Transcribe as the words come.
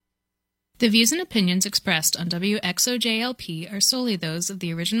The views and opinions expressed on WXOJLP are solely those of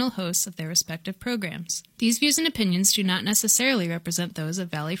the original hosts of their respective programs. These views and opinions do not necessarily represent those of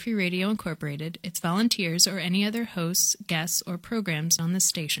Valley Free Radio Incorporated, its volunteers, or any other hosts, guests, or programs on this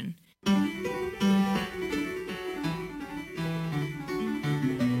station.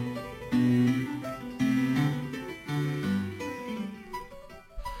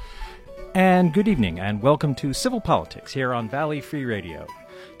 And good evening, and welcome to Civil Politics here on Valley Free Radio,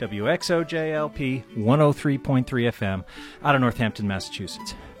 WXOJLP 103.3 FM out of Northampton,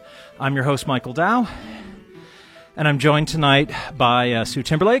 Massachusetts. I'm your host, Michael Dow, and I'm joined tonight by Sue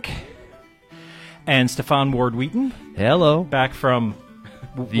Timberlake and Stefan Ward-Wheaton. Hello. Back from...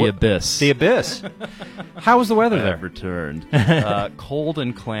 The Abyss. The Abyss. How was the weather there? I've returned. Cold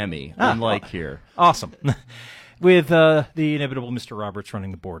and clammy, unlike here. Awesome. With the inevitable Mr. Roberts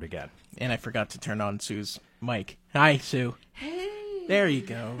running the board again. And I forgot to turn on Sue's mic. Hi, Sue. Hey. There you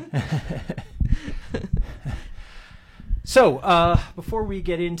go. So, before we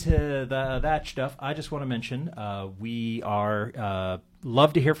get into that stuff, I just want to mention we are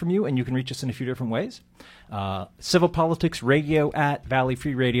love to hear from you, and you can reach us in a few different ways.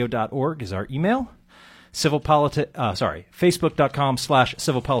 civilpoliticsradio@valleyfreeradio.org is our email.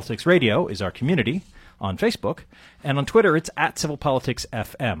 Facebook.com/civilpoliticsradio is our community on Facebook, and on Twitter it's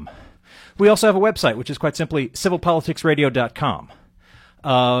 @civilpoliticsfm. We also have a website, which is quite simply civilpoliticsradio.com.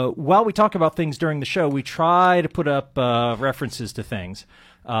 While we talk about things during the show, we try to put up references to things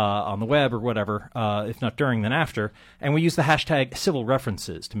on the web or whatever, if not during, then after, and we use the hashtag civil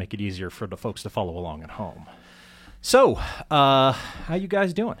references to make it easier for the folks to follow along at home. So, how you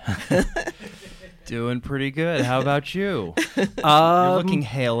guys doing? Doing pretty good. How about you? You're looking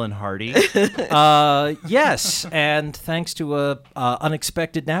hale and hearty. Yes, and thanks to a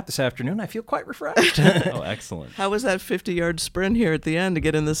unexpected nap this afternoon, I feel quite refreshed. Oh, excellent. How was that 50-yard sprint here at the end to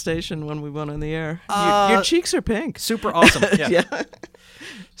get in the station when we went on the air? Your cheeks are pink. Super awesome. Yeah. Yeah.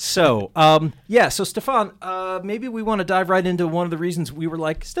 So, so Stefan, maybe we want to dive right into one of the reasons we were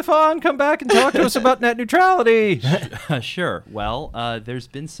like, Stefan, come back and talk to us about net neutrality. Sure. Well, there's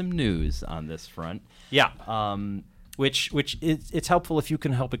been some news on this front. Yeah. Which it's helpful if you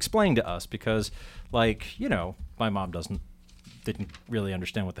can help explain to us because, like, you know, my mom didn't really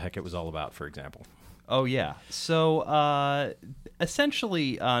understand what the heck it was all about, for example. Oh, yeah. So,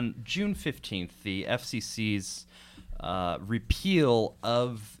 essentially, on June 15th, the FCC's repeal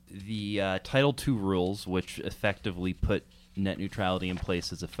of the Title II rules, which effectively put net neutrality in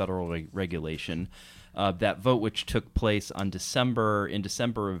place as a federal regulation. That vote, which took place in December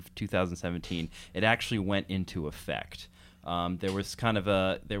of 2017, it actually went into effect. There was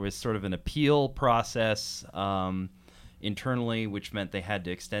sort of an appeal process internally, which meant they had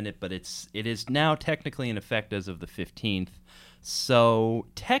to extend it, but it is now technically in effect as of the 15th. So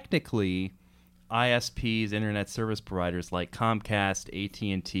technically, ISPs, internet service providers like Comcast,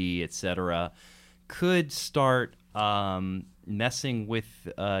 AT&T, etc., could start messing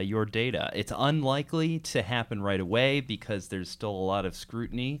with your data. It's unlikely to happen right away because there's still a lot of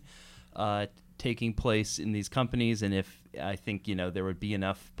scrutiny taking place in these companies, and I think there would be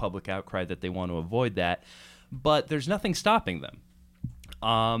enough public outcry that they want to avoid that. But there's nothing stopping them.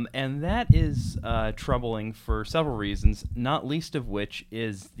 And that is troubling for several reasons, not least of which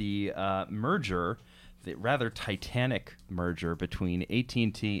is the merger, the rather titanic merger between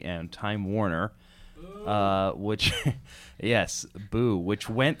AT&T and Time Warner, which, yes, which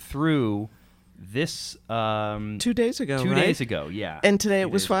went through this 2 days ago, 2 right? days ago, yeah. And today it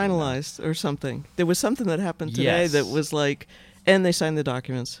was finalized or something. There was something that happened today Yes. that was like, and they signed the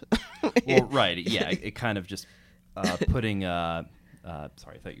documents. Well, right, yeah, it kind of just putting... sorry, I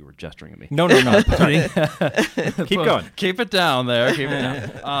thought you were gesturing at me. No. Keep going. Keep it down there. Keep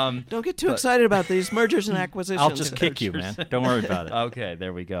it down. Don't get too excited about these mergers and acquisitions. I'll just kick you, man. Don't worry about it. Okay,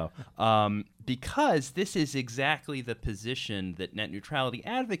 there we go. Because this is exactly the position that net neutrality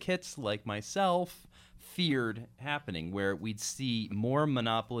advocates like myself feared happening, where we'd see more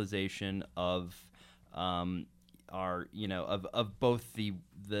monopolization of of both the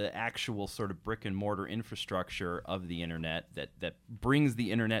actual sort of brick and mortar infrastructure of the internet that brings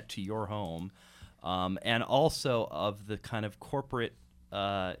the internet to your home, and also of the kind of corporate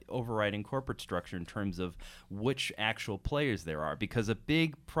overriding corporate structure in terms of which actual players there are. Because a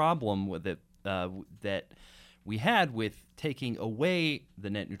big problem with it that we had with taking away the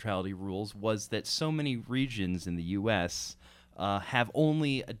net neutrality rules was that so many regions in the U.S. Have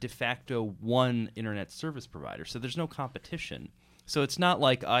only a de facto one internet service provider, so there's no competition. So it's not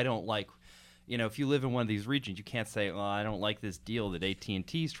like I don't like, if you live in one of these regions, you can't say, well, I don't like this deal that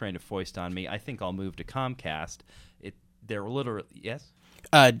AT&T is trying to foist on me. I think I'll move to Comcast. They're literally, yes?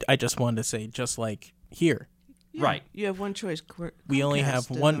 I just wanted to say, just like here, Yeah, Right. You have one choice. we only Comcast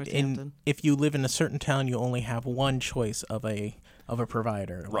have in one. Northampton. If you live in a certain town, you only have one choice of a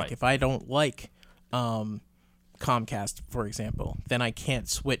provider. Like Right. if I don't like Comcast, for example, then I can't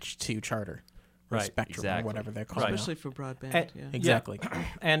switch to Charter or Right, Spectrum exactly. or whatever they're called. now. Especially for broadband. And- yeah. Exactly.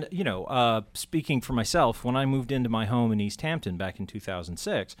 And, speaking for myself, when I moved into my home in East Hampton back in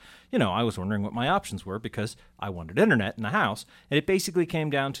 2006, I was wondering what my options were because I wanted internet in the house. And it basically came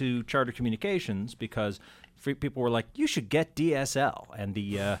down to Charter Communications because people were like, you should get DSL. And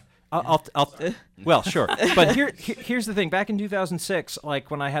the... well, sure, but here's the thing. Back in 2006,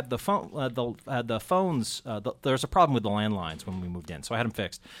 like when I had the phone, the phones, there's a problem with the landlines when we moved in, so I had them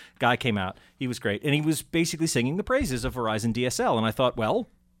fixed. Guy came out, he was great, and he was basically singing the praises of Verizon DSL, and I thought, well,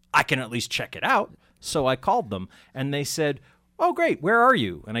 I can at least check it out. So I called them, and they said, "Oh, great, where are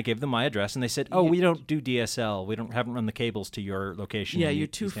you?" And I gave them my address, and they said, "Oh, we don't do DSL. We haven't run the cables to your location." Yeah, in you're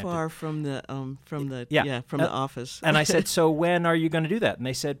East too Hampton." far from the Yeah. the office. And I said, "So when are you going to do that?" And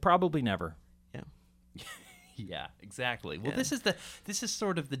they said, "Probably never." yeah. Yeah, exactly. Well, this is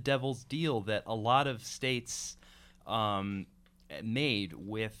sort of the devil's deal that a lot of states made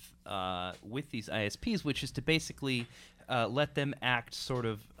with these ISPs, which is to basically let them act sort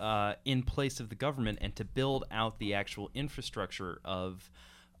of in place of the government and to build out the actual infrastructure of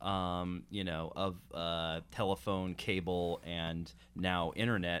telephone, cable, and now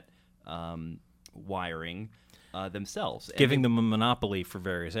internet wiring themselves, Giving them a monopoly for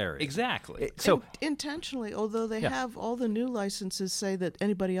various areas. exactly. So Intentionally, although they Yeah. have all the new licenses say that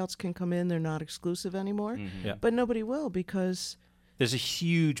anybody else can come in, they're not exclusive anymore. Yeah. But nobody will because there's a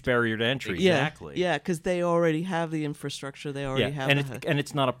huge barrier to entry. Exactly. Yeah, because they already have the infrastructure. They already have and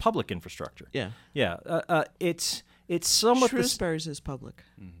it's not a public infrastructure. yeah. It's somewhat Shrewsbury's is public,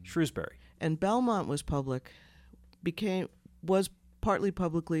 Shrewsbury. and Belmont was public, was partly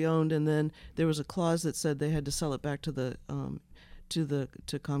publicly owned, and then there was a clause that said they had to sell it back to the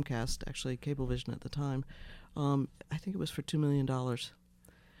to Comcast, actually Cablevision at the time. I think it was for $2 million.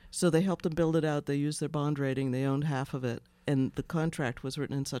 So they helped them build it out. They used their bond rating. They owned half of it, and the contract was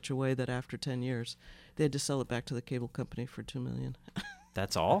written in such a way that after 10 years, they had to sell it back to the cable company for $2 million.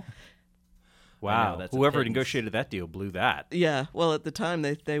 That's all. I Wow. know, that's a Whoever pittance. negotiated that deal blew that. Yeah, well, at the time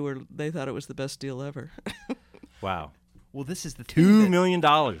they thought it was the best deal ever. Wow. Well, this is the thing $2 that- million.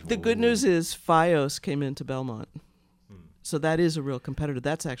 The good news is FiOS came into Belmont. So that is a real competitor.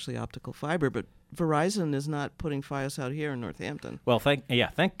 That's actually optical fiber, but Verizon is not putting FiOS out here in Northampton. Well, thank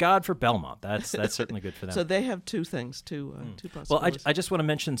God for Belmont. That's certainly good for them. So they have two things, two Well, possibilities. I just want to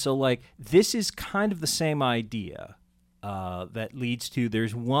mention, so like this is kind of the same idea that leads to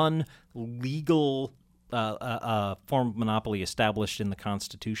there's one legal form of monopoly established in the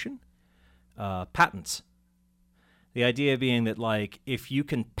Constitution, patents. The idea being that like if you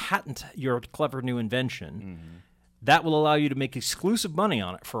can patent your clever new invention, that will allow you to make exclusive money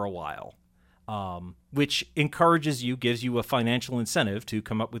on it for a while. Which encourages you, gives you a financial incentive to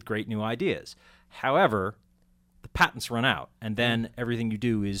come up with great new ideas. However, the patents run out, and then everything you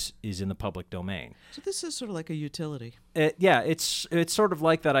do is in the public domain. So this is sort of like a utility. Yeah, it's sort of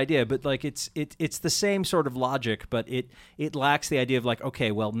like that idea, but like it's the same sort of logic, but it lacks the idea of like,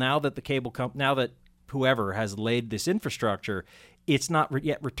 okay, well now that the cable now that whoever has laid this infrastructure, it's not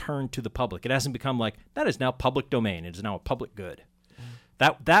yet returned to the public. It hasn't become like that is now public domain. It is now a public good.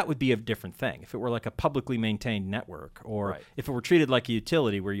 That would be a different thing if it were like a publicly maintained network, or Right. if it were treated like a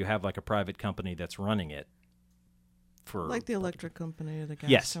utility where you have like a private company that's running it. For Like the electric company or the gas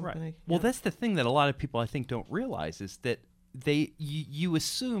Yes, right. company. Well, Yeah. that's the thing that a lot of people I think don't realize is that you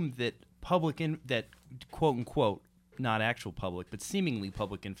assume that that quote unquote not actual public but seemingly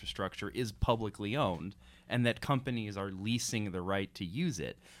public infrastructure is publicly owned, and that companies are leasing the right to use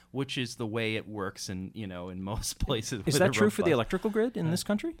it, which is the way it works in most places. Is with that a true for the robust- electrical grid in this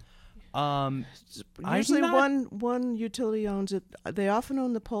country? Usually I'm one utility owns it. They often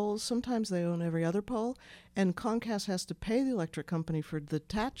own the poles. Sometimes they own every other pole. And Comcast has to pay the electric company for the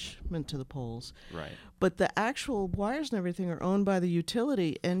attachment to the poles. Right. But the actual wires and everything are owned by the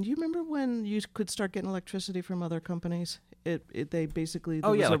utility. And you remember when you could start getting electricity from other companies? They basically there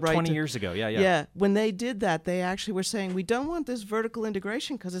Oh was yeah, a like right 20 to- years ago. Yeah. Yeah, when they did that, they actually were saying we don't want this vertical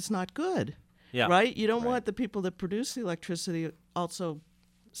integration because it's not good. Yeah. Right? You don't want the people that produce the electricity also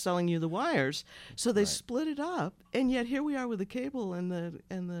selling you the wires. So they split it up, and yet here we are with the cable and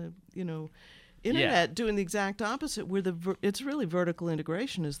the internet doing the exact opposite. Where it's really vertical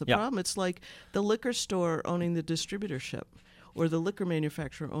integration is the Yeah. problem. It's like the liquor store owning the distributorship, or the liquor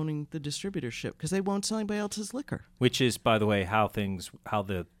manufacturer owning the distributorship because they won't sell anybody else's liquor. Which is, by the way, how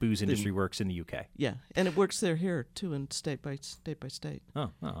the booze industry works in the UK. Yeah, and it works there here too, in state by state. Oh,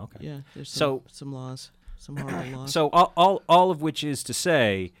 okay. Yeah, there's some laws, some horrible laws. So all of which is to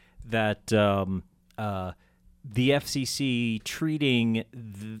say that the FCC treating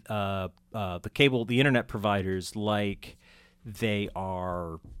the internet providers like they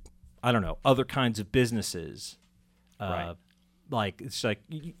are, I don't know, other kinds of businesses. Right. Like it's like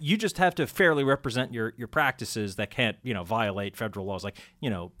you just have to fairly represent your practices that can't violate federal laws. Like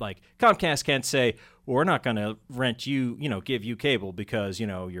like Comcast can't say, well, we're not going to rent you give you cable because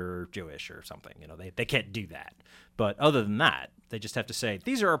you're Jewish or something. They can't do that. But other than that, they just have to say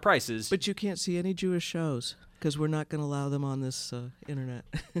these are our prices. But you can't see any Jewish shows because we're not going to allow them on this internet.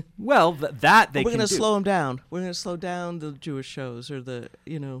 Well, that they we're can going to do. slow them down. We're going to slow down the Jewish shows or the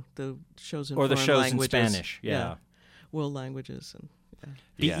shows in or the foreign shows languages. in Spanish. Yeah. World languages and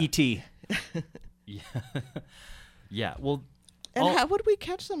BET. Yeah. Yeah. Well. And how would we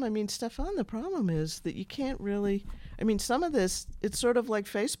catch them? I mean, Stefan, the problem is that you can't really. I mean, some of this, it's sort of like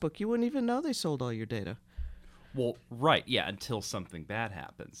Facebook. You wouldn't even know they sold all your data. Well, right, yeah, until something bad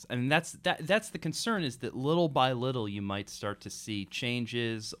happens. And that's the concern, is that little by little you might start to see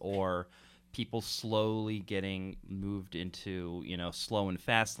changes or people slowly getting moved into, slow and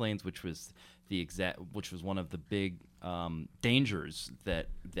fast lanes, which was one of the big dangers that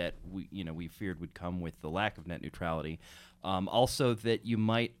we feared would come with the lack of net neutrality. Also that you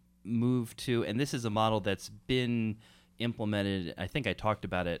might move to, and this is a model that's been implemented. I think I talked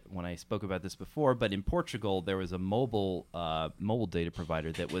about it when I spoke about this before, but in Portugal there was a mobile data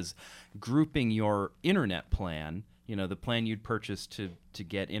provider that was grouping your internet plan, the plan you'd purchase to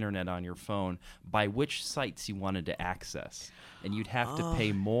get internet on your phone, by which sites you wanted to access, and you'd have to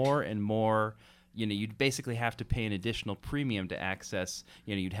pay more and more. You'd basically have to pay an additional premium to access.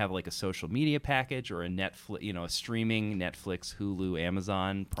 You'd have like a social media package or a Netflix, a streaming Netflix, Hulu,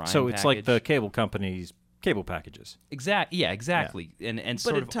 Amazon Prime. So it's package. like the cable companies' cable packages. Exactly. Yeah, exactly. Yeah. And But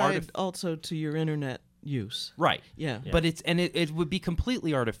sort it of tied also to your internet use. right. Yeah. But it would be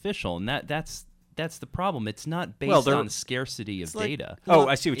completely artificial, and that's the problem. It's not based Well, on scarcity of like- data. Oh,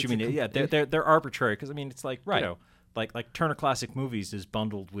 I see what you It's mean. a Yeah, they're arbitrary because it's like Right. like Turner Classic Movies is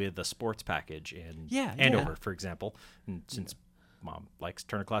bundled with a sports package in Andover, for example. And since Mom likes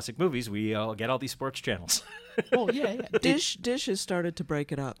Turner Classic Movies, we all get all these sports channels. Oh, yeah. Dish has started to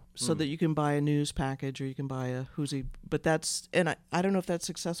break it up so that you can buy a news package or you can buy a Whoosy. But I don't know if that's a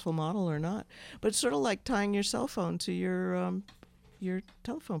successful model or not. But it's sort of like tying your cell phone to your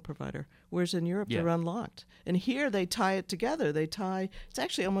telephone provider, whereas in Europe they're unlocked. And here they tie it together. It's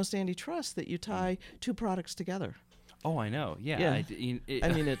actually almost antitrust that you tie two products together. Oh, I know. Yeah. Yeah. I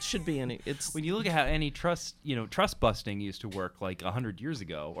mean, it should be it's when you look at how antitrust, trust busting used to work like 100 years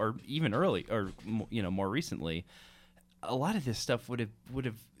ago, or even early, or more recently, a lot of this stuff would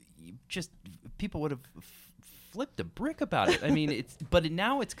have just people would have flipped a brick about it. I mean,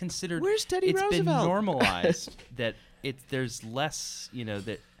 now it's considered. Where's Teddy It's Roosevelt? been normalized that there's less,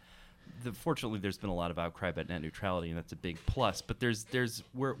 fortunately, there's been a lot of outcry about net neutrality, and that's a big plus. But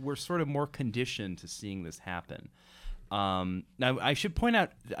we're sort of more conditioned to seeing this happen. Now, I should point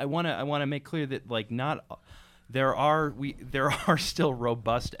out, I want to make clear that there are still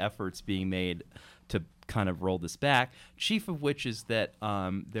robust efforts being made to kind of roll this back. Chief of which is that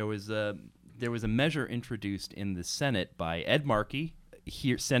there was a measure introduced in the Senate by Ed Markey,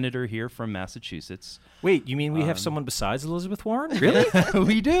 senator here from Massachusetts. Wait, you mean we have someone besides Elizabeth Warren? Really?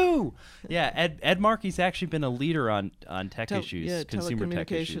 We do. Yeah, Ed Markey's actually been a leader on tech issues, consumer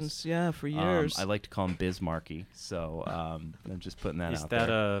tech issues. telecommunications. Yeah, for years. I like to call him Biz Markey, so I'm just putting that Is out that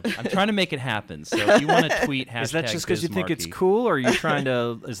there. I'm trying to make it happen. So if you want to tweet hashtag Is that just because you think it's BizMarkey. cool, or are you trying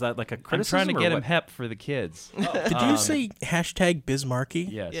to? Is that like a I'm criticism? trying to or get him what? hep for the kids. Did you say hashtag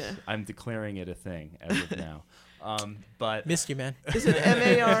Bismarcky? Yes, Yeah. I'm declaring it a thing as of now. But Missed you, man. Is it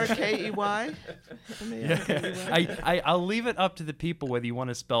Markey? I'll leave it up to the people whether you want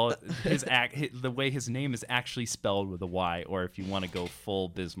to spell the way his name is actually spelled with a Y, or if you want to go full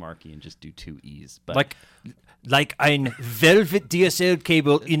Bismarcky and just do two E's. But Like ein velvet DSL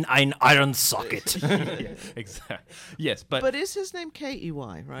cable in ein iron socket. exactly. Yes, but But is his name Key,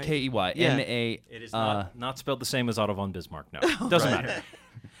 right? Key Yeah. M-A. It is not spelled the same as Otto von Bismarck. No, doesn't matter.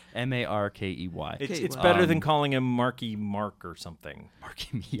 Markey. It's better than calling him Marky Mark or something.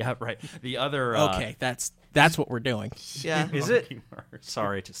 Marky. Yeah, right. The other. Okay, that's what we're doing. Yeah. Is it? Marky Mark.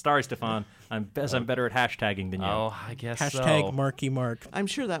 Sorry, Stefan. I'm better at hashtagging than you. Oh, I guess Hashtag so. Marky Mark. I'm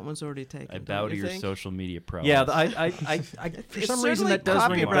sure that one's already taken. I don't bow to you your think? social media prowess. Yeah, for It's some reason certainly that does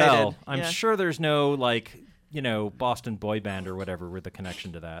ring a copyrighted. bell. I'm Yeah. sure there's no Boston boy band or whatever with the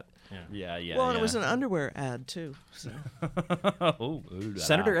connection to that. Yeah. Well, and it was an underwear ad too. So.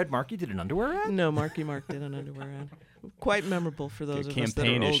 Senator Ed Markey did an underwear ad? No, Marky Mark did an underwear ad. Quite memorable for those of us that are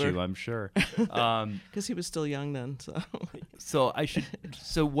campaign older. issue, I'm sure. Because he was still young then. So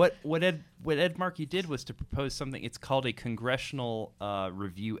what Ed Markey did was to propose something. It's called a Congressional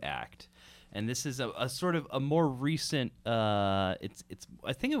Review Act, and this is a sort of a more recent. It's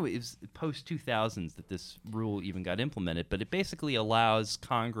I think it was post 2000s that this rule even got implemented, but it basically allows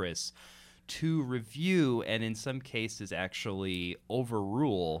Congress to review and in some cases actually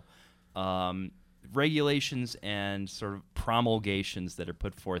overrule regulations and sort of promulgations that are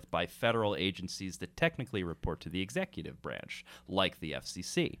put forth by federal agencies that technically report to the executive branch, like the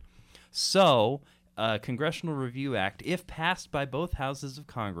FCC. So, Congressional Review Act, if passed by both houses of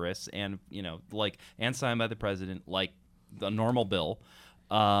Congress and signed by the president, like the normal bill,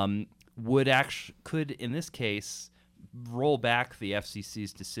 could in this case roll back the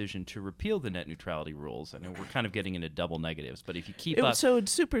FCC's decision to repeal the net neutrality rules. I know we're kind of getting into double negatives, but if you keep up, so it'd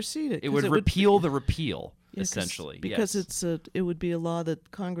supersede it. It would repeal the repeal, essentially. Because yes. it would be a law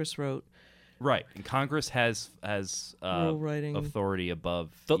that Congress wrote. Right, and Congress has rule writing authority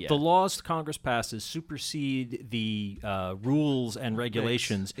above the laws Congress passes supersede the rules and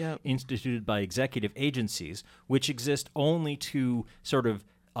regulations instituted by executive agencies, which exist only to sort of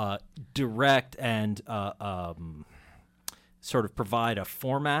direct and sort of provide a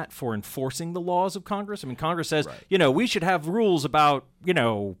format for enforcing the laws of Congress. I mean, Congress says, we should have rules about,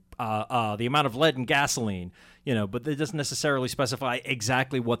 the amount of lead in gasoline, but it doesn't necessarily specify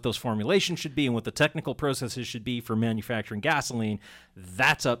exactly what those formulations should be and what the technical processes should be for manufacturing gasoline.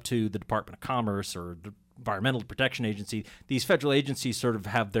 That's up to the Department of Commerce or the Environmental Protection Agency. These federal agencies sort of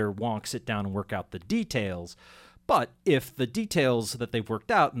have their wonk sit down and work out the details. But if the details that they've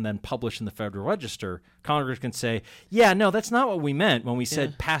worked out and then published in the Federal Register, Congress can say, no, that's not what we meant when we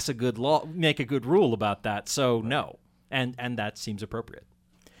said pass a good law, make a good rule about that, so no. And that seems appropriate.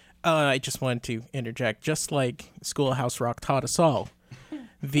 I just wanted to interject. Just like Schoolhouse Rock taught us all,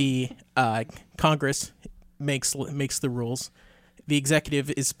 the Congress makes the rules. The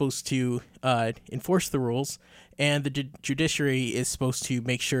executive is supposed to enforce the rules, and the judiciary is supposed to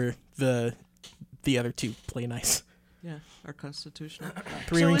make sure the other two play nice. Yeah, our constitutional.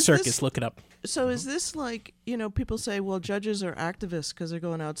 Three-ring circus, look it up. So is this like, people say, well, judges are activists because they're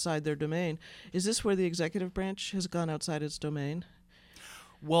going outside their domain. Is this where the executive branch has gone outside its domain?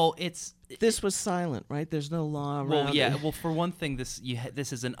 Well, this was silent, right? There's no law around it. Well, for one thing, this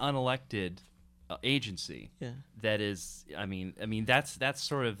is an unelected agency. Yeah. That is, I mean that's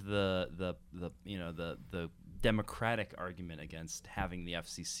sort of the democratic argument against having the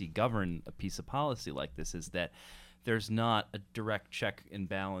FCC govern a piece of policy like this is that there's not a direct check and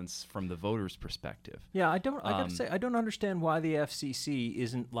balance from the voters' perspective. Yeah, I gotta say, I don't understand why the FCC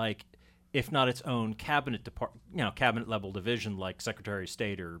isn't like, if not its own cabinet cabinet level division like Secretary of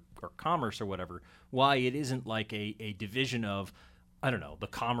State or Commerce or whatever, why it isn't like a division of, I don't know, the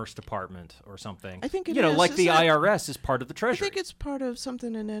Commerce Department or something. I think it is. Like the IRS is part of the Treasury. I think it's part of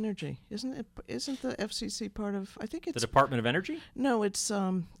something in energy, isn't it? Isn't the FCC part of? I think it's the Department of Energy. No, it's.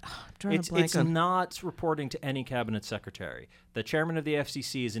 I'm trying to blank It's on. not reporting to any cabinet secretary. The chairman of the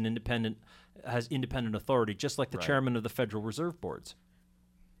FCC is has independent authority, just like the chairman of the Federal Reserve Boards.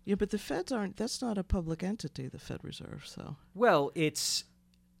 Yeah, but the feds aren't. That's not a public entity, the Fed Reserve. So. Well, it's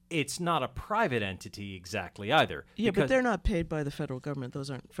not a private entity exactly either. Yeah, but they're not paid by the federal government. Those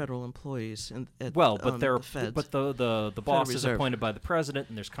aren't federal employees. They're the feds. But the boss is appointed by the president,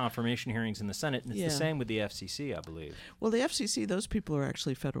 and there's confirmation hearings in the Senate, and it's the same with the FCC, I believe. Well, the FCC, those people are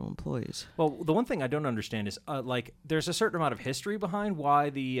actually federal employees. Well, the one thing I don't understand is there's a certain amount of history behind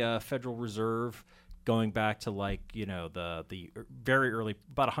why the Federal Reserve, going back to the very early,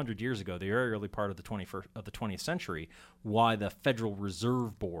 about 100 years ago, the very early part of the 20th century, why the Federal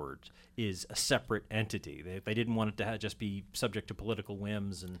Reserve Board is a separate entity. They didn't want it to just be subject to political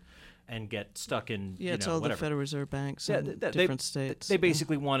whims and get stuck in it's all whatever. The Federal Reserve banks in different states. They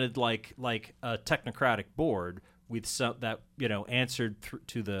basically wanted like a technocratic board with some that answered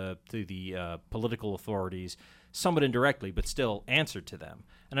to the political authorities somewhat indirectly, but still answered to them.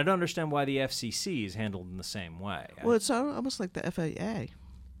 And I don't understand why the FCC is handled in the same way. Well, it's almost like the FAA,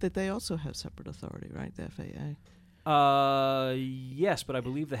 that they also have separate authority, right? The FAA. Yes, but I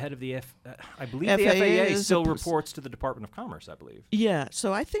believe the head of the the FAA still reports to the Department of Commerce, I believe. Yeah,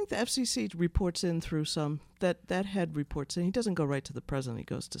 so I think the FCC reports in through that head reports in. He doesn't go right to the president. He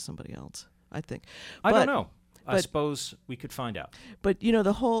goes to somebody else, I think. I don't know. I suppose we could find out. But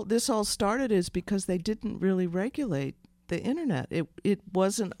this all started is because they didn't really regulate the internet. It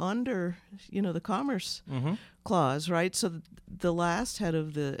wasn't under, the Commerce Clause, right? So the last head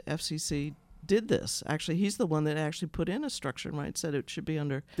of the FCC did this. Actually, he's the one that actually put in a structure, right? Said it should be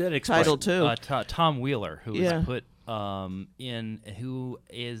under Title II. Tom Wheeler, who Yeah. was put in, who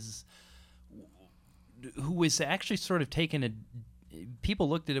was actually sort of taken people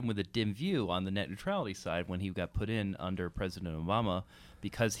looked at him with a dim view on the net neutrality side when he got put in under President Obama,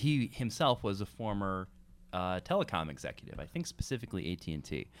 because he himself was a former telecom executive, I think specifically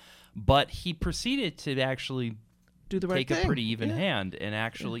AT&T. But he proceeded to actually Do the right take thing. a pretty even Yeah. hand and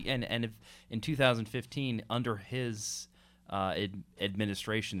actually and if in 2015 under his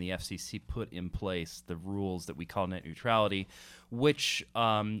administration, the FCC put in place the rules that we call net neutrality, which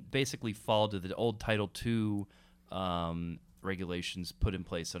basically followed to the old Title II regulations put in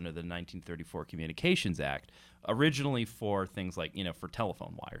place under the 1934 Communications Act, originally for things like, for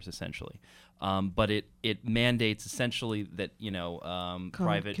telephone wires, essentially. But it mandates essentially that,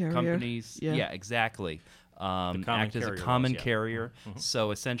 private carrier. companies, Yeah. Exactly. common Act as a carrier common laws, yeah. carrier. So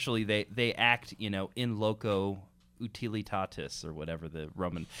essentially they act, in loco utilitatis, or whatever the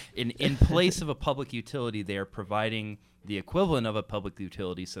Roman, in place of a public utility. They are providing the equivalent of a public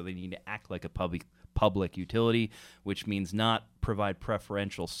utility, so they need to act like a public utility, which means not provide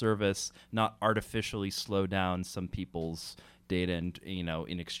preferential service, not artificially slow down some people's data, and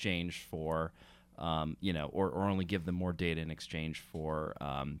in exchange for or only give them more data in exchange for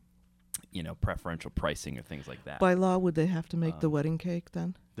preferential pricing or things like that. By law, would they have to make the wedding cake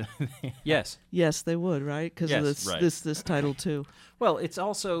then? Yes. Yes, they would, right? Because Yes, of this, right. this Title II. Well, it's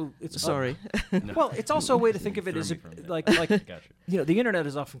also Sorry. Well, it's also a way to think of it Threw as me for a minute. like Gotcha. the internet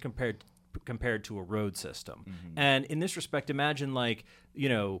is often compared to a road system. And in this respect, imagine the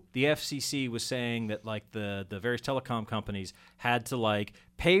FCC was saying that the various telecom companies had to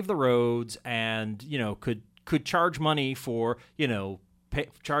pave the roads and could charge money for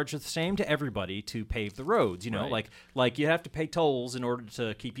charge the same to everybody to pave the roads. Right. Like you have to pay tolls in order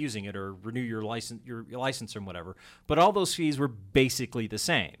to keep using it or renew your license or whatever. But all those fees were basically the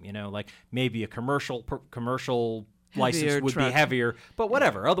same. Like maybe a commercial license Heavier would truck. be heavier, but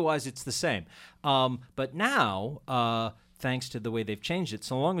whatever. Otherwise, it's the same. But now, thanks to the way they've changed it,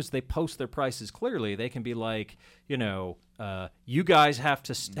 so long as they post their prices clearly, they can be you guys have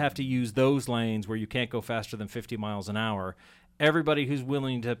to use those lanes where you can't go faster than 50 miles an hour. Everybody who's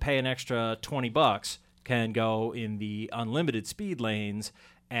willing to pay an extra $20 can go in the unlimited speed lanes,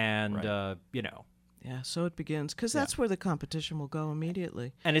 and Right. Yeah, so it begins. Because that's where the competition will go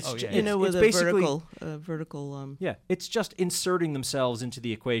immediately. and it's Oh, yeah. it's, with it's a basically vertical. yeah, it's just inserting themselves into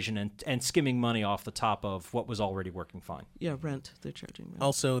the equation and skimming money off the top of what was already working fine. Yeah, rent. They're charging rent.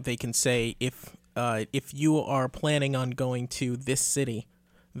 Also, they can say if you are planning on going to this city,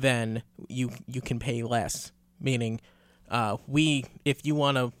 then you can pay less. Meaning, if you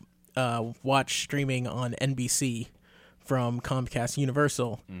want to watch streaming on NBC from Comcast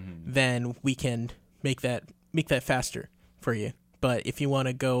Universal, then we can make that faster for you. But if you want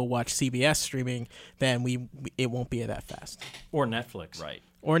to go watch CBS streaming, then it won't be that fast. Or Netflix. Right.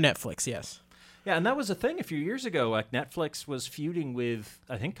 Or Netflix, yes. Yeah, and that was a thing a few years ago. Netflix was feuding with,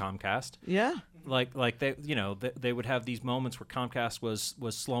 I think, Comcast. Yeah. Like they would have these moments where Comcast was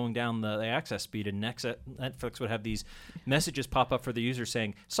slowing down the access speed, and Netflix would have these messages pop up for the user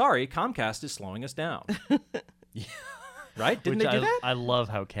saying, "Sorry, Comcast is slowing us down." Right? Didn't Which they do that? I love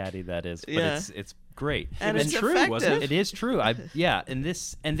how catty that is, but Yeah. it's great. And It it's was true, wasn't effective. It is true.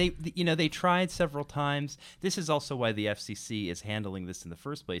 And they tried several times. This is also why the FCC is handling this in the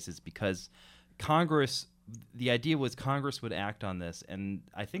first place, is because Congress. The idea was Congress would act on this, and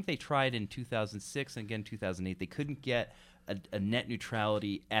I think they tried in 2006 and again 2008. They couldn't get a net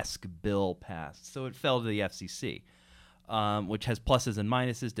neutrality-esque bill passed, so it fell to the FCC, which has pluses and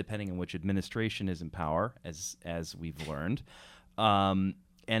minuses depending on which administration is in power, as we've learned. And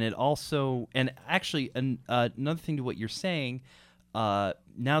it also, and actually, another thing to what you're saying,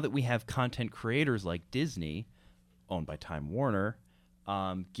 now that we have content creators like Disney, owned by Time Warner,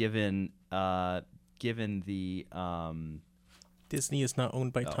 given the Disney is not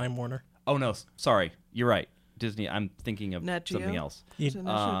owned by Time Warner. oh no, sorry, you're right, Disney. I'm thinking of Nat Geo? something else. Is it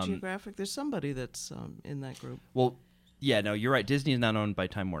National Geographic? There's somebody that's in that group. Well, yeah, no, you're right. Disney is not owned by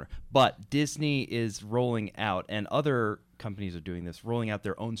Time Warner, but Disney is rolling out, and other companies are doing this, rolling out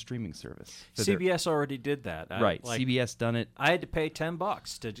their own streaming service. So they're- CBS already did that. right? CBS done it. I had to pay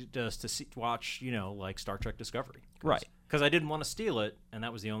 $10 to watch, Star Trek Discovery. Right. Because I didn't want to steal it, and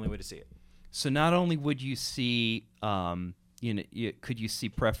that was the only way to see it. So not only would you see, could you see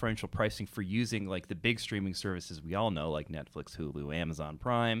preferential pricing for using the big streaming services we all know, like Netflix, Hulu, Amazon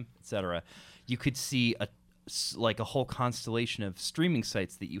Prime, etc. You could see like a whole constellation of streaming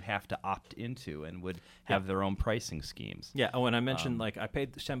sites that you have to opt into and would have their own pricing schemes. Yeah. Oh, and I mentioned like I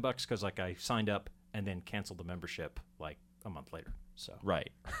paid $10 because like I signed up and then canceled the membership like a month later. So Right.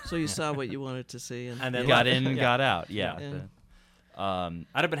 So you saw what you wanted to see, and And then Got left. in and Yeah. got out. Yeah. Yeah.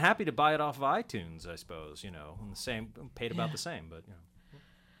 I'd have been happy to buy it off of iTunes, I suppose. You know, and the same paid about the same, but you know.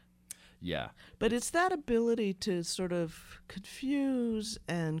 Yeah. But it's that ability to sort of confuse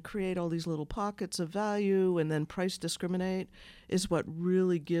and create all these little pockets of value and then price discriminate is what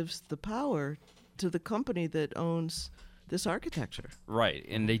really gives the power to the company that owns this architecture. Right,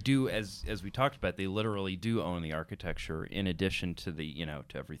 and they do, as we talked about, they literally do own the architecture in addition to the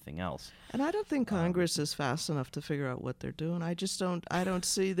to everything else. And I don't think Congress is fast enough to figure out what they're doing. I don't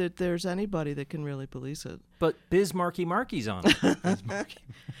see that there's anybody that can really police it. But Biz Marky's on it.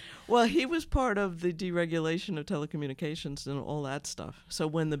 Well, he was part of the deregulation of telecommunications and all that stuff. So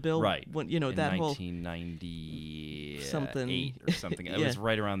when the bill, Right, when in that whole 1998 Something. or something. It Yeah. was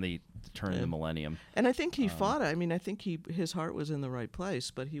right around the turn of the millennium. And I think he fought it. I mean, I think his heart was in the right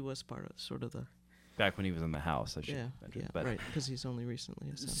place, but he was part of sort of the Back when he was in the House, I should imagine. But right, because he's only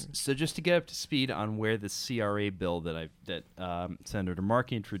recently a senator. So just to get up to speed on where the CRA bill that Senator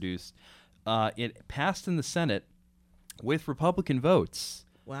Markey introduced, it passed in the Senate with Republican votes.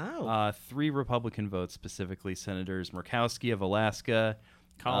 Wow. 3 Republican votes, specifically Senators Murkowski of Alaska,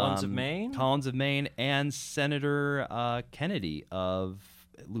 Collins of Maine? Collins of Maine, and Senator Kennedy of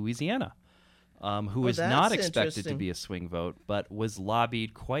Louisiana, who was not that's expected to interesting. be a swing vote, but was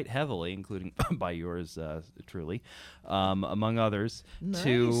lobbied quite heavily, including by yours truly, among others,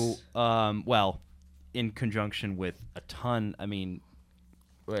 to, in conjunction with a ton, I mean,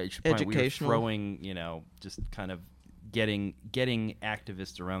 I should point, we were Educational. throwing, just kind of getting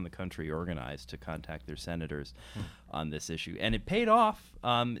activists around the country organized to contact their senators on this issue, and it paid off.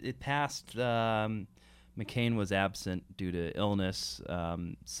 It passed. McCain was absent due to illness,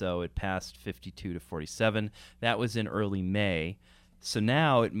 so it passed 52 to 47. That was in early May. So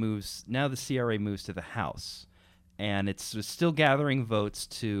now it moves. Now the CRA moves to the House, and it's still gathering votes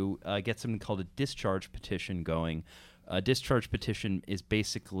to get something called a discharge petition going. A discharge petition is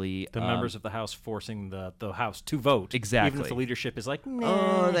basically The members of the House forcing the House to vote. Exactly. Even if the leadership is like,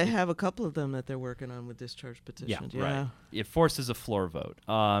 nah. Oh, they have a couple of them that they're working on with discharge petitions. Yeah. Right. It forces a floor vote.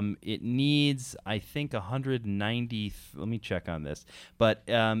 It needs, I think, 190. Let me check on this. But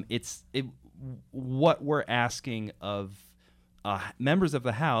what we're asking of members of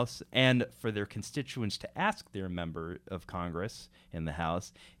the House and for their constituents to ask their member of Congress in the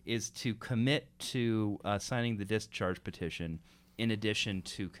House is to commit to signing the discharge petition, in addition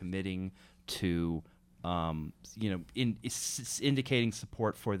to committing to, indicating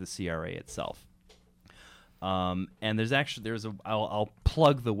support for the CRA itself. And I'll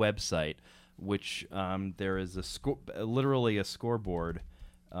plug the website, which there is literally a scoreboard.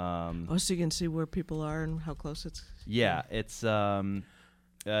 Oh, so you can see where people are and how close it's. Yeah, it's the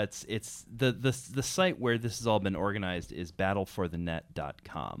site where this has all been organized is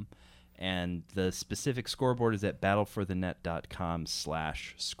battleforthenet.com, and the specific scoreboard is at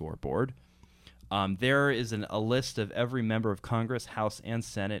battleforthenet.com/scoreboard. There is a list of every member of Congress, House and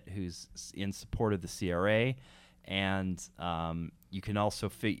Senate, who's in support of the CRA, and you can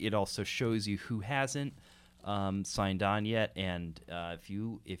also it also shows you who hasn't signed on yet, and if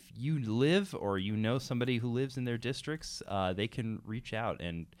you live or somebody who lives in their districts, they can reach out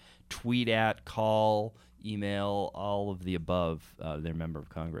and tweet at, call, email, all of the above their member of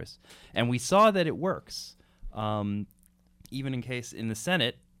Congress. And we saw that it works, even in the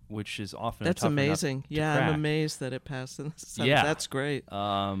Senate, which is often That's tough enough amazing. to Yeah, crack. I'm amazed that it passed in the Senate. Yeah. That's great.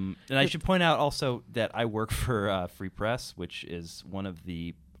 And I should point out also that I work for Free Press, which is one of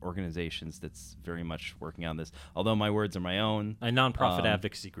the organizations that's very much working on this. Although my words are my own. A nonprofit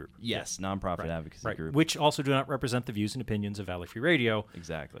advocacy group. Yes, nonprofit advocacy Right. group. Which also do not represent the views and opinions of Valley Free Radio.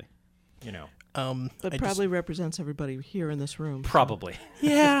 Exactly. You know, But I probably represents everybody here in this room. probably.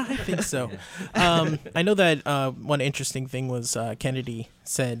 Yeah, I think so. I know that one interesting thing was Kennedy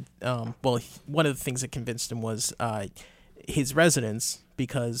said, one of the things that convinced him was his residents,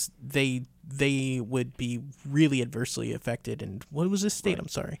 because they would be really adversely affected. And what was this state? Right. I'm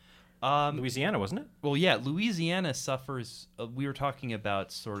sorry. Louisiana, wasn't it? Well, yeah, Louisiana suffers. We were talking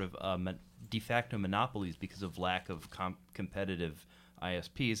about sort of de facto monopolies because of lack of competitive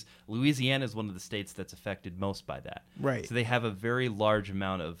ISPs. Louisiana is one of the states that's affected most by that. Right. So they have a very large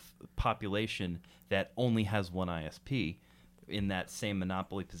amount of population that only has one ISP in that same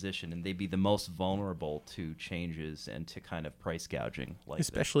monopoly position, and they'd be the most vulnerable to changes and to kind of price gouging like this.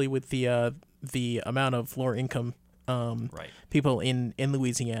 Especially with the amount of lower income people in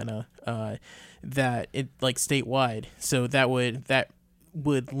Louisiana that it like statewide. So that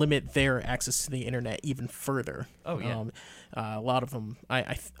would limit their access to the internet even further. Oh yeah. A lot of them.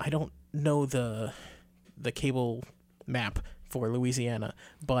 I don't know the cable map for Louisiana,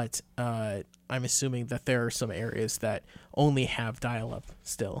 but I'm assuming that there are some areas that only have dial-up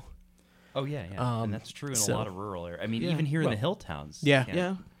still. Oh yeah, yeah, and that's true in a lot of rural areas. I mean, even here in the hill towns. Yeah.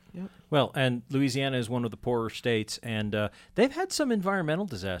 Yeah. Yep. Well, and Louisiana is one of the poorer states, and they've had some environmental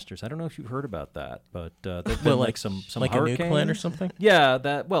disasters. I don't know if you've heard about that, but there've been like some like hurricanes. a nuke plant or something.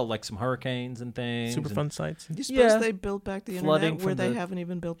 Yeah, like some hurricanes and things. Superfund sites. Do you suppose Yeah. they built back the Flooding internet where from they the- haven't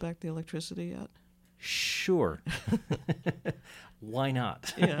even built back the electricity yet? Sure. Why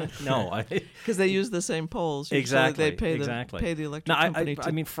not? Yeah. No, Because they use the same poles. Usually exactly. They pay exactly. the electric No, company I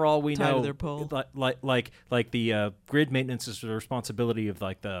mean, for all we tie to know, their pole. like the grid maintenance is the responsibility of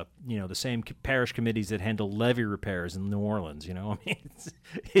like the same parish committees that handle levee repairs in New Orleans. I mean,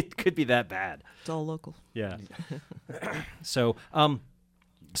 it could be that bad. It's all local. Yeah. So I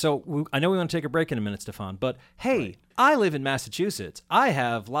know we want to take a break in a minute, Stefan, but hey, I live in Massachusetts. I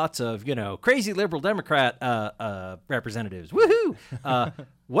have lots of, crazy liberal Democrat representatives. Woohoo!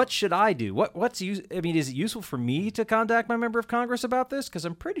 What should I do? Is it useful for me to contact my member of Congress about this? Because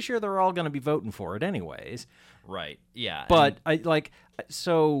I'm pretty sure they're all going to be voting for it anyways. Right. Yeah. But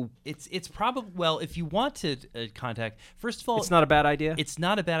it's probably, well, if you want to contact, first of all, it's not a bad idea. It's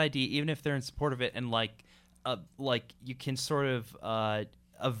not a bad idea, even if they're in support of it, and like you can sort of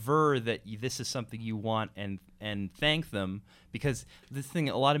aver that this is something you want and thank them, because this thing,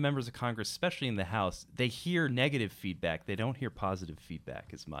 a lot of members of Congress, especially in the House, they hear negative feedback. They don't hear positive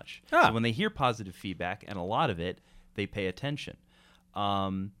feedback as much. So when they hear positive feedback, and a lot of it, they pay attention.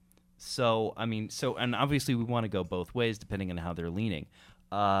 And obviously we want to go both ways depending on how they're leaning.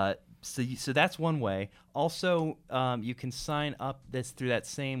 So that's one way. Also, you can sign up through that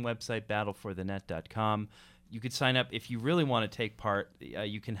same website, battleforthenet.com. You could sign up if you really want to take part.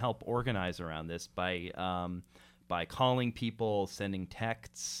 You can help organize around this by calling people, sending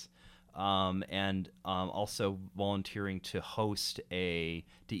texts, and also volunteering to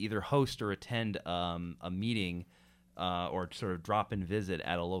either host or attend a meeting or sort of drop and visit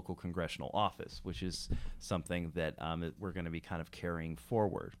at a local congressional office, which is something that we're going to be kind of carrying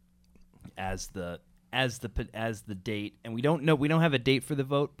forward as the date, and we don't have a date for the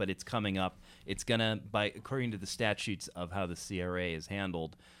vote, but it's coming up. It's gonna, according to the statutes of how the CRA is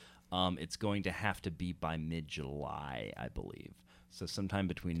handled, it's going to have to be by mid-July, I believe. So sometime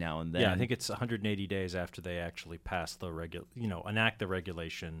between now and then. Yeah, I think it's 180 days after they actually pass enact the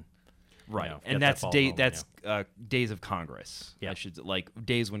regulation. Right, get and that that's ball days rolling, days of Congress. Yeah. I should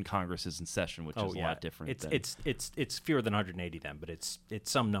days when Congress is in session, which is a lot different. It's fewer than 180 then, but it's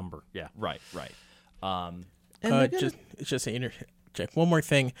some number. Yeah. Right. And they're gonna- Just to interject one more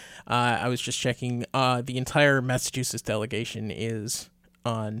thing. I was just checking. The entire Massachusetts delegation is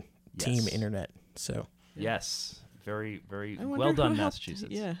on Team Internet. So Yes, very, very I wonder well done, who helped-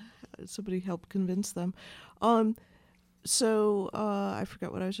 Massachusetts. Yeah, somebody helped convince them. So I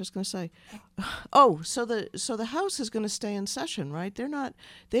forgot what I was just going to say. Oh, so the House is going to stay in session, right?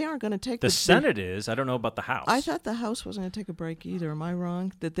 They aren't going to take The Senate is. I don't know about the House. I thought the House wasn't going to take a break either. Am I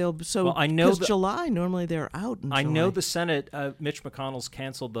wrong? That they'll Well, I know because July normally they're out. In I July. know the Senate. Mitch McConnell's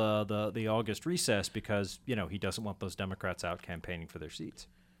canceled the August recess because he doesn't want those Democrats out campaigning for their seats.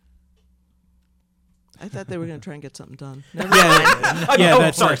 I thought they were going to try and get something done. Sorry.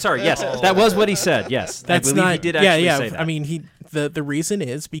 Yes, that was what he said. Yes, that's I believe not. he did actually say that. I mean, the reason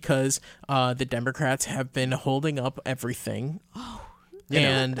is because the Democrats have been holding up everything.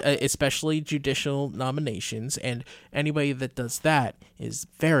 And especially judicial nominations, and anybody that does that is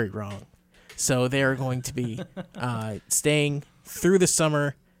very wrong. So they are going to be staying through the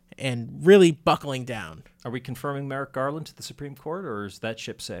summer and really buckling down. Are we confirming Merrick Garland to the Supreme Court, or is that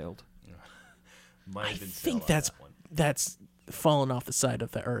ship sailed? I think that's fallen off the side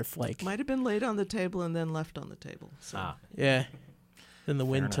of the earth. Like, Might have been laid on the table and then left on the table. So. yeah. Then the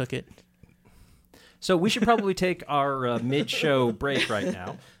wind enough. took it. So we should probably take our mid-show break right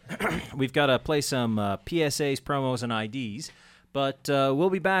now. We've got to play some PSAs, promos, and IDs. But we'll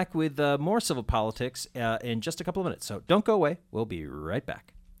be back with more civil politics in just a couple of minutes. So don't go away. We'll be right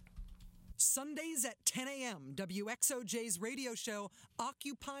back. Sundays at 10 a.m., WXOJ's radio show,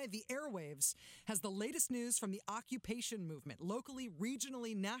 Occupy the Airwaves, has the latest news from the occupation movement, locally,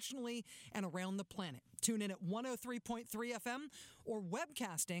 regionally, nationally, and around the planet. Tune in at 103.3 FM or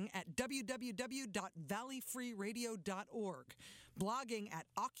webcasting at www.valleyfreeradio.org. Blogging at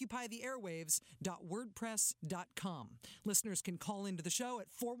occupytheairwaves.wordpress.com. Listeners can call into the show at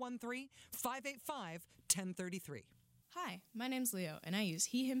 413-585-1033. Hi, my name's Leo, and I use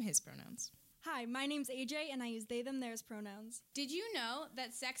he, him, his pronouns. Hi, my name's AJ, and I use they, them, theirs pronouns. Did you know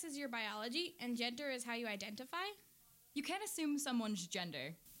that sex is your biology and gender is how you identify? You can't assume someone's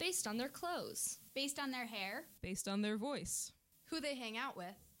gender based on their clothes, Based on their hair, based on their voice, who they hang out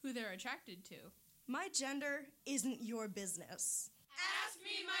with, who they're attracted to. My gender isn't your business. Ask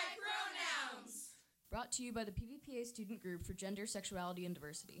me my pronouns! brought to you by the PVPA Student Group for Gender, Sexuality, and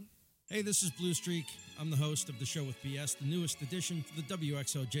Diversity. Hey, this is Blue Streak. I'm the host of the Show with BS, the newest addition to the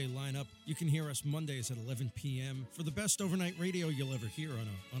WXOJ lineup. You can hear us Mondays at 11 p.m. for the best overnight radio you'll ever hear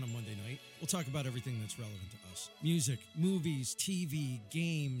on a Monday night. We'll talk about everything that's relevant to us. Music, movies, TV,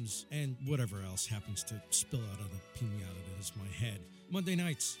 games, and whatever else happens to spill out of the pinata that is my head. Monday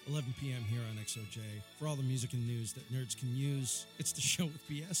nights, 11 p.m. here on XOJ. For all the music and news that nerds can use, it's the Show with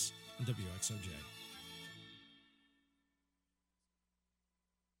BS on WXOJ.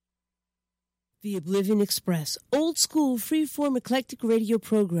 The Oblivion Express, old school, freeform, eclectic radio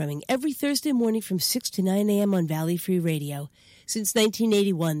programming every Thursday morning from 6 to 9 a.m. on Valley Free Radio. Since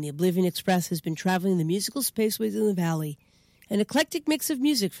 1981, the Oblivion Express has been traveling the musical spaceways in the Valley. An eclectic mix of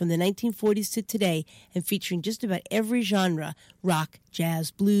music from the 1940s to today and featuring just about every genre, rock, jazz,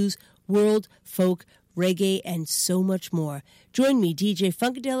 blues, world, folk, reggae, and so much more. Join me, DJ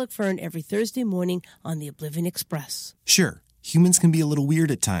Funkadelic Fern, every Thursday morning on the Oblivion Express. Sure, humans can be a little weird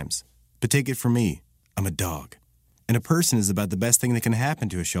at times. But take it from me, I'm a dog. And a person is about the best thing that can happen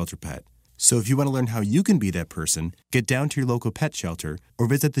to a shelter pet. So if you want to learn how you can be that person, get down to your local pet shelter or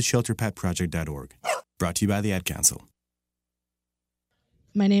visit theshelterpetproject.org. Brought to you by the Ad Council.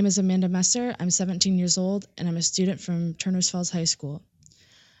 My name is Amanda Messer. I'm 17 years old, and I'm a student from Turners Falls High School.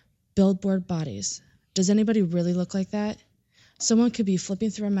 Billboard bodies. Does anybody really look like that? Someone could be flipping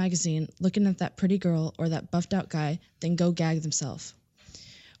through a magazine, looking at that pretty girl or that buffed out guy, then go gag themselves.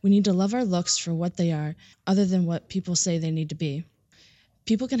 We need to love our looks for what they are, other than what people say they need to be.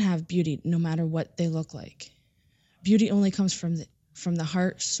 People can have beauty no matter what they look like. Beauty only comes from the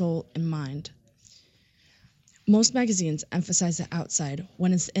heart, soul, and mind. Most magazines emphasize the outside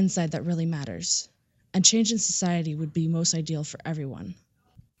when it's the inside that really matters. A change in society would be most ideal for everyone.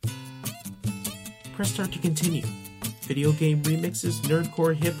 Press start to continue. Video game remixes,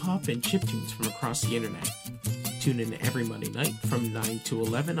 nerdcore, hip-hop, and chiptunes from across the internet. Tune in every Monday night from 9 to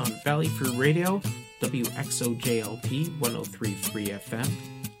 11 on Valley Free Radio, WXOJLP 103.3 FM,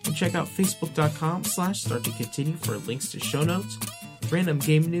 and check out Facebook.com/Start to Continue for links to show notes, random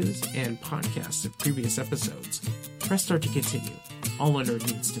game news, and podcasts of previous episodes. Press start to continue. All a nerd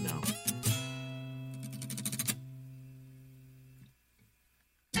needs to know.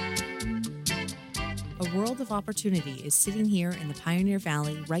 A world of opportunity is sitting here in the Pioneer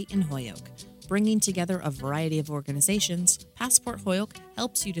Valley right in Holyoke. Bringing together a variety of organizations, Passport Holyoke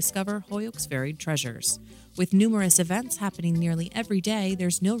helps you discover Holyoke's varied treasures. With numerous events happening nearly every day,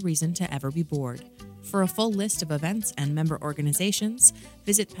 there's no reason to ever be bored. For a full list of events and member organizations,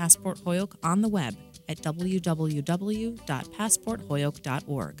 visit Passport Holyoke on the web at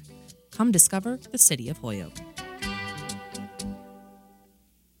www.passportholyoke.org. Come discover the city of Holyoke.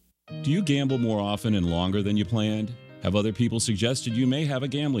 Do you gamble more often and longer than you planned? Have other people suggested you may have a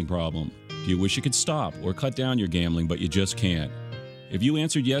gambling problem? Do you wish you could stop or cut down your gambling, but you just can't? If you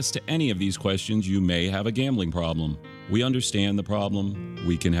answered yes to any of these questions, you may have a gambling problem. We understand the problem.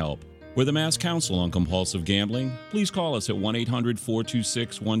 We can help. We're the Mass Council on Compulsive Gambling. Please call us at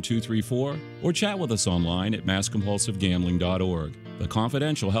 1-800-426-1234 or chat with us online at masscompulsivegambling.org. The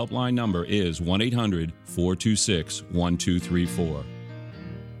confidential helpline number is 1-800-426-1234.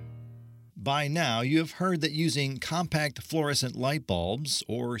 By now, you have heard that using compact fluorescent light bulbs,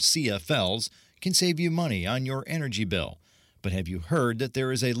 or CFLs, can save you money on your energy bill. But have you heard that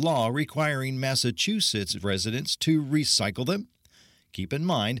there is a law requiring Massachusetts residents to recycle them? Keep in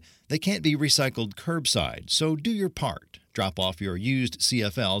mind, they can't be recycled curbside, so do your part. Drop off your used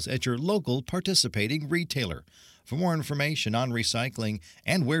CFLs at your local participating retailer. For more information on recycling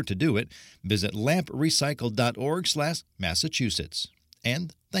and where to do it, visit lamprecycle.org/Massachusetts.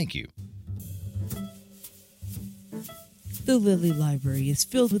 And thank you. The Lilly Library is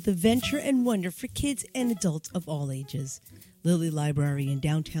filled with adventure and wonder for kids and adults of all ages. Lilly Library in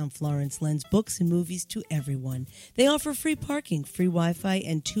downtown Florence lends books and movies to everyone. They offer free parking, free Wi-Fi,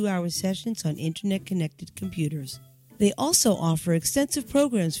 and 2-hour sessions on internet-connected computers. They also offer extensive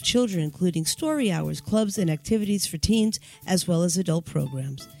programs for children, including story hours, clubs, and activities for teens, as well as adult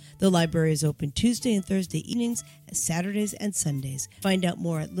programs. The library is open Tuesday and Thursday evenings, Saturdays and Sundays. Find out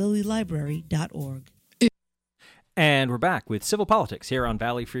more at lilylibrary.org. And we're back with Civil Politics here on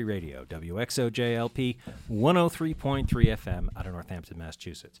Valley Free Radio, WXOJLP 103.3 FM out of Northampton,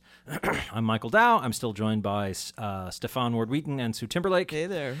 Massachusetts. I'm Michael Dow. I'm still joined by Stefan Ward-Wheaton and Sue Timberlake. Hey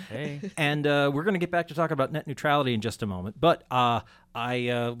there. Hey. And we're going to get back to talking about net neutrality in just a moment. But I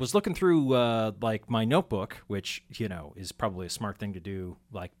was looking through like my notebook, which, you know, is probably a smart thing to do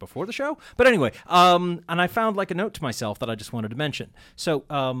like before the show. But anyway, and I found like a note to myself that I just wanted to mention. So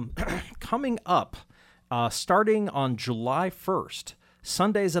coming up, starting on July 1st,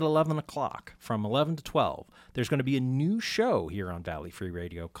 Sundays at 11 o'clock, from 11 to 12, there's going to be a new show here on Valley Free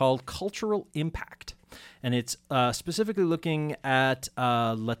Radio called Cultural Impact. And it's specifically looking at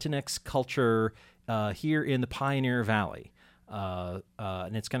Latinx culture here in the Pioneer Valley.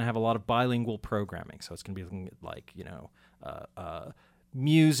 And it's going to have a lot of bilingual programming. So it's going to be looking at, like, you know,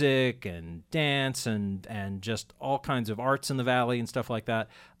 music and dance and just all kinds of arts in the valley and stuff like that,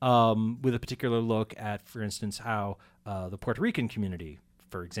 with a particular look at, for instance, how the Puerto Rican community,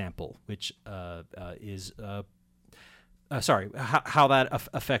 for example, which is how that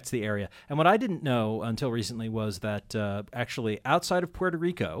affects the area. And what I didn't know until recently was that actually outside of Puerto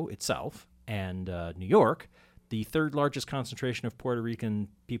Rico itself and New York, the third largest concentration of Puerto Rican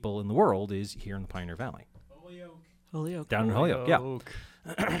people in the world is here in the Pioneer Valley. Holyoke. Down in Holyoke,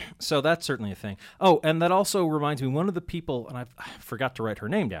 yeah. So that's certainly a thing. Oh, and that also reminds me, one of the people, and I forgot to write her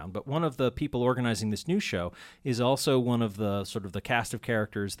name down, but one of the people organizing this new show is also one of the sort of the cast of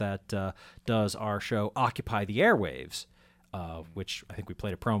characters that does our show Occupy the Airwaves, which I think we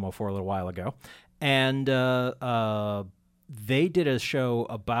played a promo for a little while ago. And they did a show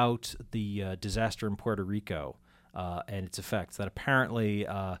about the disaster in Puerto Rico and its effects that apparently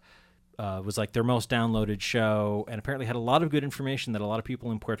was like their most downloaded show, and apparently had a lot of good information that a lot of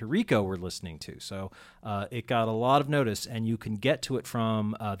people in Puerto Rico were listening to. So it got a lot of notice, and you can get to it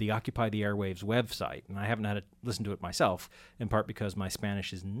from the Occupy the Airwaves website. And I haven't had to listen to it myself, in part because my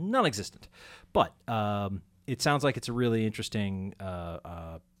Spanish is non-existent. But it sounds like it's a really interesting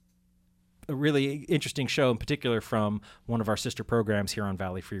show, in particular from one of our sister programs here on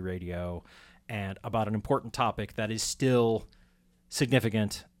Valley Free Radio, and about an important topic that is still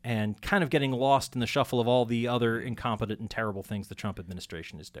significant and kind of getting lost in the shuffle of all the other incompetent and terrible things the Trump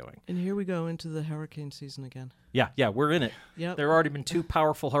administration is doing. And here we go into the hurricane season again. Yeah, we're in it. Yep. There have already been 2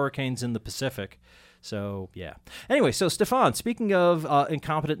 powerful hurricanes in the Pacific. So, yeah. Anyway, so Stefan, speaking of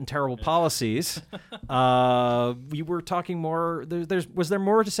incompetent and terrible policies, we were talking more. Was there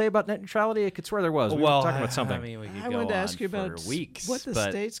more to say about net neutrality? I could swear there was. We were talking about something. I mean, we could I go wanted to on ask you for about weeks, what the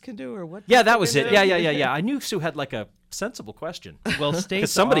states can do, or what. Yeah, that was it. do. Yeah. I knew Sue had like a sensible question. Well,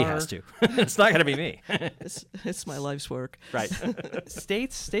 states somebody are, has to. It's not going to be me. It's my life's work. Right.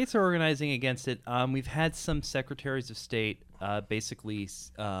 States are organizing against it. We've had some secretaries of state basically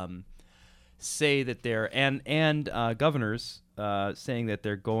say that they're and governors saying that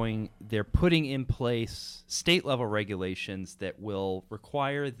they're putting in place state level regulations that will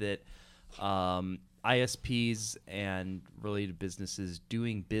require that ISPs and related businesses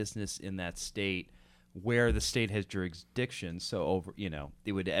doing business in that state where the state has jurisdiction. So over,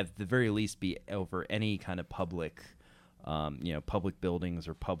 it would at the very least be over any kind of public, public buildings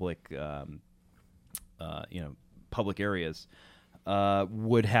or public, public areas.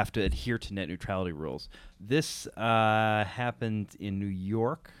 Would have to adhere to net neutrality rules. This happened in New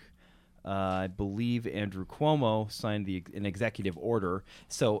York. I believe Andrew Cuomo signed an executive order.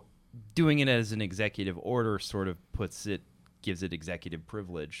 So doing it as an executive order sort of gives it executive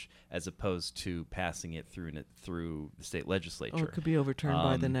privilege as opposed to passing it through the state legislature. Or it could be overturned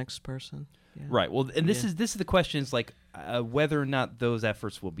by the next person. Yeah. Right. Well, and this is the question is like whether or not those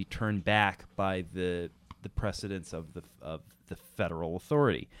efforts will be turned back by the precedents of the federal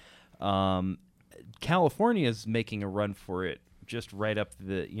authority. California is making a run for it, just right up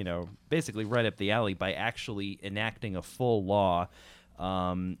basically right up the alley by actually enacting a full law.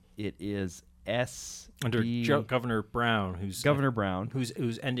 It is under Governor Brown,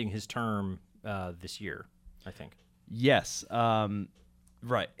 who's ending his term this year, I think. Yes.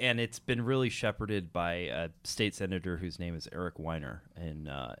 Right, and it's been really shepherded by a state senator whose name is Eric Weiner, and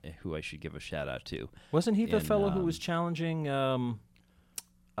who I should give a shout out to. Wasn't he the fellow who was challenging Feinstein?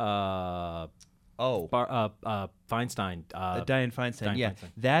 Dianne Feinstein. Yeah, Feinstein.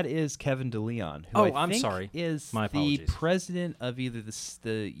 That is Kevin DeLeon. Who I think sorry. Is my apologies. The president of either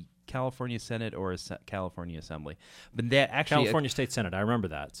the California Senate or California Assembly, but that actually California State Senate. I remember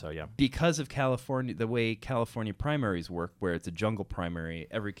that. So yeah, because of California, the way California primaries work, where it's a jungle primary,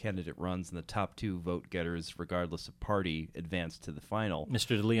 every candidate runs, and the top 2 vote getters, regardless of party, advance to the final.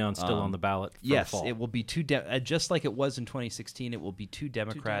 Mr. DeLeon's still on the ballot. For yes, the fall. It will be just like it was in 2016. It will be 2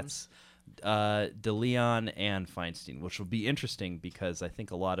 Democrats DeLeon and Feinstein, which will be interesting because I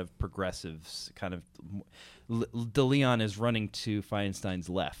think a lot of progressives kind of DeLeon is running to Feinstein's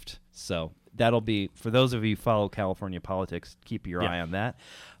left. So that'll be, for those of you who follow California politics, keep your eye on that.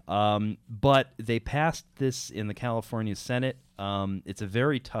 But they passed this in the California Senate. It's a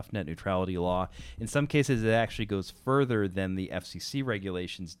very tough net neutrality law. In some cases, it actually goes further than the FCC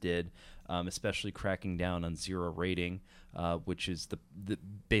regulations did, especially cracking down on zero rating, which is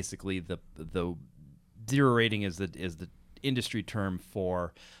basically the zero rating is the industry term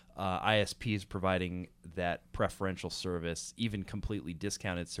for ISPs providing that preferential service, even completely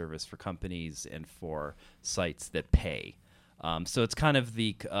discounted service for companies and for sites that pay. So it's kind of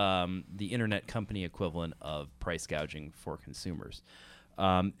the internet company equivalent of price gouging for consumers.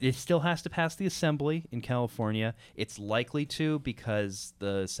 It still has to pass the Assembly in California. It's likely to, because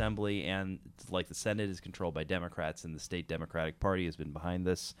the Assembly and like the Senate is controlled by Democrats, and the state Democratic Party has been behind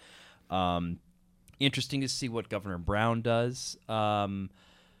this. Interesting to see what Governor Brown does.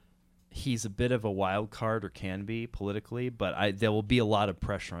 He's a bit of a wild card, or can be politically, but there will be a lot of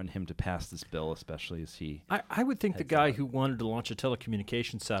pressure on him to pass this bill, especially as he... I would think the guy who wanted to launch a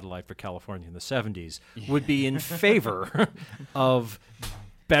telecommunications satellite for California in the 70s would be in favor of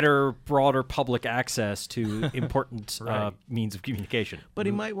better, broader public access to important means of communication. But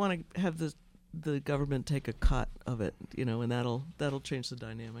he might want to have the government take a cut of it, and that'll change the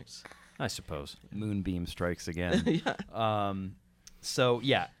dynamics. I suppose. Moonbeam strikes again. So,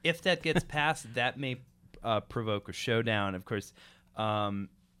 yeah, if that gets passed, that may provoke a showdown. Of course,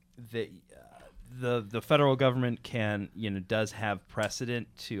 the federal government does have precedent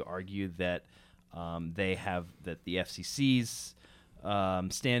to argue that that the FCC's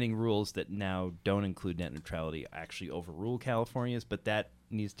standing rules that now don't include net neutrality actually overrule California's, but that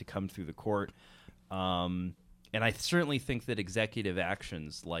needs to come through the court. And I certainly think that executive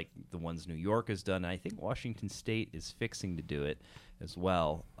actions like the ones New York has done, and I think Washington State is fixing to do it as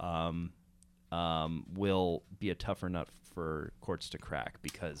well, will be a tougher nut for courts to crack,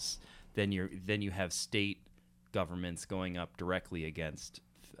 because then you have state governments going up directly against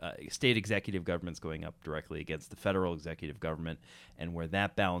state executive governments going up directly against the federal executive government, and where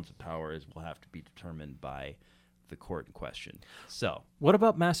that balance of power is will have to be determined by the court in question. So, what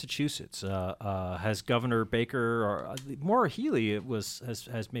about Massachusetts? Has Governor Baker or Maura Healey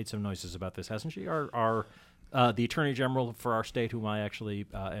has made some noises about this, hasn't she? Our the Attorney General for our state, whom I actually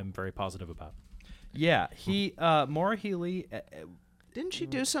am very positive about. Yeah, Maura Healey. Didn't she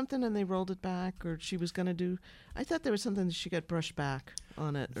do something and they rolled it back, or she was going to do? I thought there was something that she got brushed back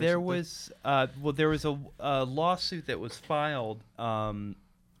on it. There was a lawsuit that was filed.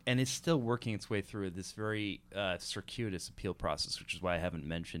 And it's still working its way through this very circuitous appeal process, which is why I haven't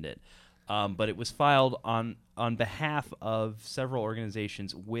mentioned it. But it was filed on behalf of several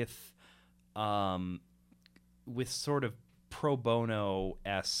organizations with sort of pro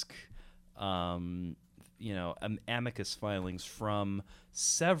bono-esque, amicus filings from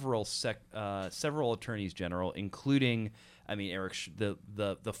several attorneys general, including, Eric the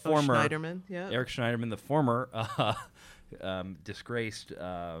former Schneiderman, Eric Schneiderman, the former. Disgraced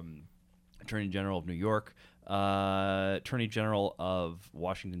Attorney General of New York, Attorney General of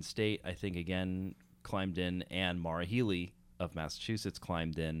Washington State, I think again climbed in, and Maura Healey of Massachusetts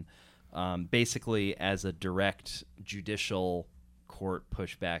climbed in, basically as a direct judicial court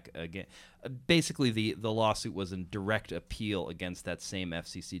pushback again. Basically, the lawsuit was a direct appeal against that same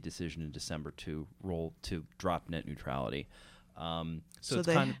FCC decision in December to drop net neutrality. So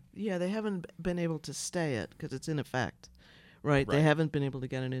they haven't been able to stay it because it's in effect. Right, they haven't been able to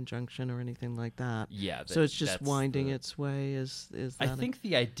get an injunction or anything like that. Yeah, so it's just winding its way. Is that? I think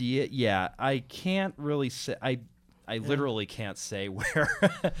the idea. Yeah, I can't really say. I literally can't say where.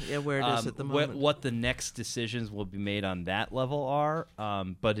 Where it is at the moment. What the next decisions will be made on that level are.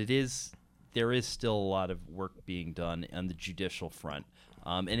 But there is still a lot of work being done on the judicial front.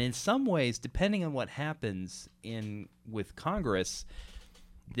 And in some ways, depending on what happens with Congress,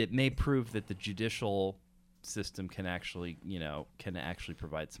 that may prove that the judicial system can actually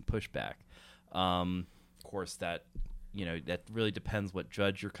provide some pushback. Of course, that really depends what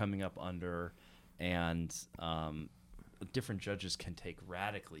judge you're coming up under, and different judges can take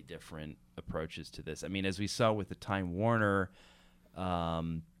radically different approaches to this. As we saw with the Time Warner,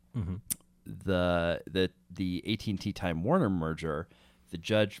 the AT&T Time Warner merger, the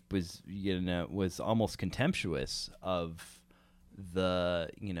judge was almost contemptuous of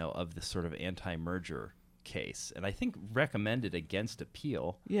the sort of anti-merger case, and I think recommended against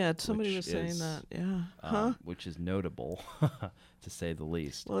appeal. Yeah, somebody was saying that. Yeah, which is notable, to say the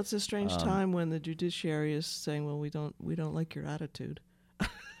least. Well, it's a strange time when the judiciary is saying, "Well, we don't like your attitude."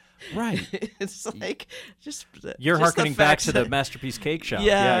 Right. It's like just you're just harkening back to the Masterpiece Cake Shop.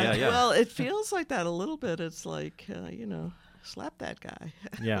 Yeah, Yeah. Well, it feels like that a little bit. It's like slap that guy.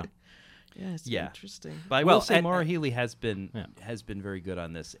 Yeah. Yeah, it's interesting. But I will say Maura Healey has been very good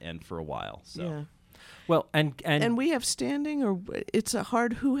on this, and for a while. So. Yeah. Well, and we have standing, or it's a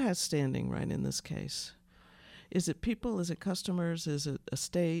hard who has standing right in this case. Is it people? Is it customers? Is it a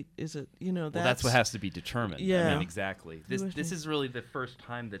state? Is it that's what has to be determined. Yeah, I mean, exactly. This is really the first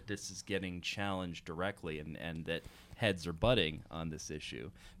time that this is getting challenged directly, and that heads are butting on this issue,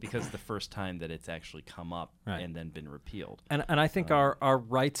 because the first time that it's actually come up and then been repealed. And I think our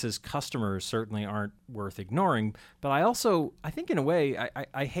rights as customers certainly aren't worth ignoring. But I think in a way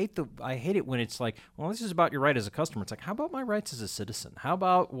I hate it when it's like, well, this is about your right as a customer. It's like, how about my rights as a citizen? How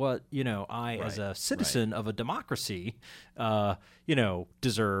about what I as a citizen of a democracy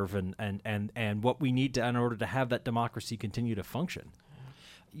deserve and what we need to in order to have that democracy continue to function.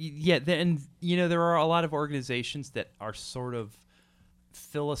 Yeah, and there are a lot of organizations that are sort of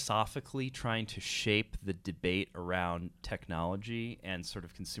philosophically trying to shape the debate around technology and sort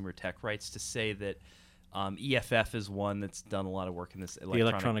of consumer tech rights, to say that EFF is one that's done a lot of work in this. The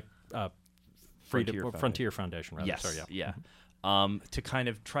Electronic Frontier Foundation, rather. Yes, sorry, yeah. To kind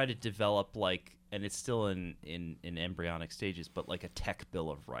of try to develop and it's still in embryonic stages, but like a tech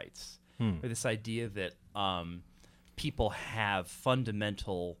bill of rights. Or this idea that people have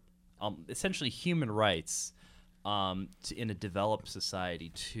fundamental, essentially human rights in a developed society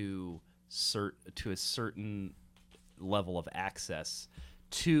to a certain level of access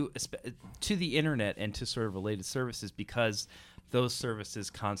to the internet and to sort of related services, because those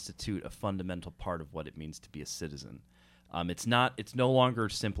services constitute a fundamental part of what it means to be a citizen. It's no longer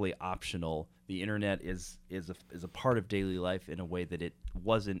simply optional. The internet is a part of daily life in a way that it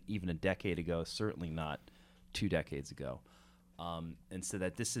wasn't even a decade ago, certainly not 2 decades ago. And so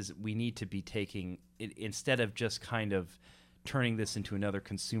that we need to be taking it, instead of just kind of turning this into another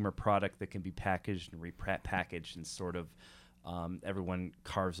consumer product that can be packaged and repackaged and sort of everyone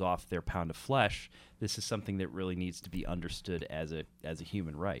carves off their pound of flesh. This is something that really needs to be understood as a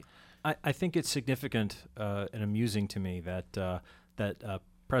human right. I think it's significant and amusing to me that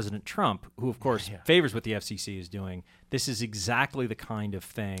President Trump, who of course favors what the FCC is doing, this is exactly the kind of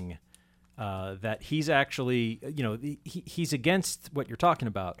thing that he's actually, he's against what you're talking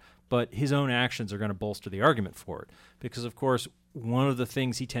about, but his own actions are going to bolster the argument for it. Because, of course, one of the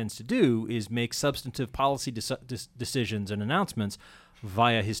things he tends to do is make substantive policy decisions and announcements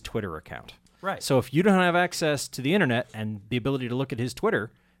via his Twitter account. Right. So if you don't have access to the internet and the ability to look at his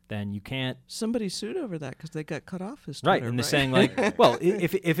Twitter, then you can't. Somebody sued over that because they got cut off his Twitter. Right, and they're saying well,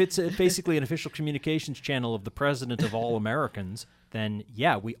 if it's basically an official communications channel of the president of all Americans, then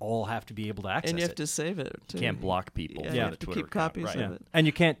we all have to be able to access it. And you have to save it too. You can't block people. You have to keep copies of it. And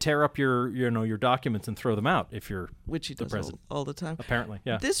you can't tear up your documents and throw them out if you're which he the does president. all the time. Apparently,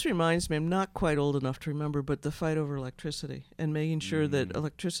 yeah. This reminds me, I'm not quite old enough to remember, but the fight over electricity and making sure that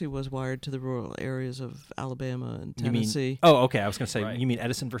electricity was wired to the rural areas of Alabama and Tennessee. Okay. I was going to say, you mean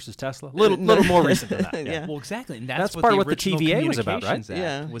Edison versus Tesla? Little more recent than that. Yeah. Well, exactly. And that's part of what the original TVA was about, right?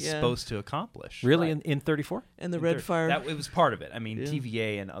 Communications Act was supposed to accomplish. Really, in 34? And the Red Fire. It was part of it. I mean,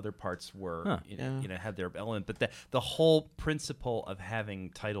 TVA and other parts were, had their element. But the whole principle of having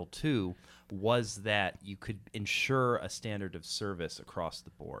Title II was that you could ensure a standard of service across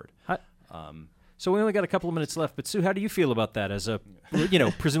the board. So we only got a couple of minutes left, but Sue, how do you feel about that as a,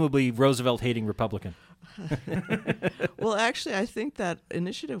 presumably Roosevelt-hating Republican? Well, actually, I think that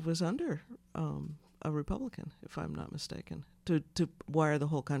initiative was under a Republican, if I'm not mistaken, to wire the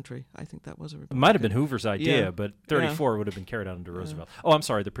whole country. I think that was a Republican. It might have been Hoover's idea, but 34 Yeah. would have been carried out under Roosevelt. Oh, I'm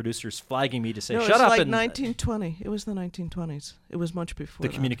sorry. The producer's flagging me to say, No, shut it's up. like and 1920. It was the 1920s. It was much before the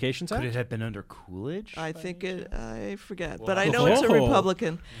that. Communications Act? Could it have been under Coolidge? I think it. I forget, Well, but I know it's a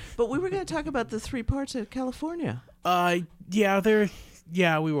Republican. But we were going to talk about the 3 parts of California. We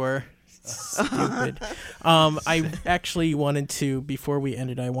were. Stupid. I actually wanted to, before we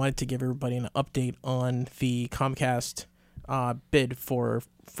ended, I wanted to give everybody an update on the Comcast bid for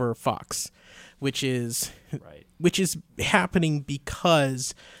Fox, which is happening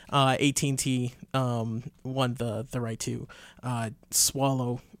because AT&T won the right to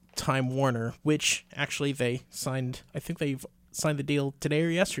swallow Time Warner, which actually they signed. I think they've signed the deal today or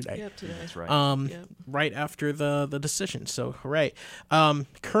yesterday. Yep, today. That's right. Right after the decision. So hooray!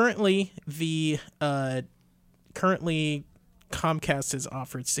 Currently Comcast has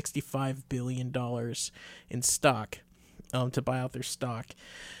offered $65 billion in stock to buy out their stock.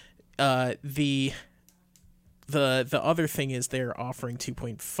 The The other thing is they're offering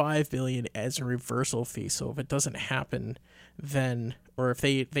 $2.5 billion as a reversal fee. So if it doesn't happen, then, or if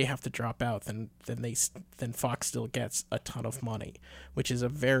they have to drop out, then Fox still gets a ton of money, which is a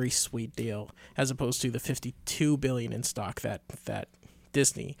very sweet deal, as opposed to the $52 billion in stock that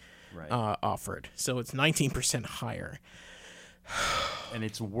Disney offered. So it's 19% higher, and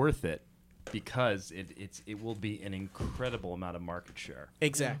it's worth it because it will be an incredible amount of market share.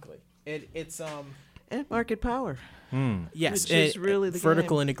 Exactly. It's and market power. Yes, which is really the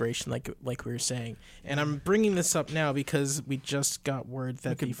vertical game. integration, like we were saying. And I'm bringing this up now because we just got word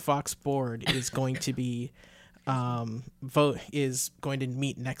that the Fox board is going to be is going to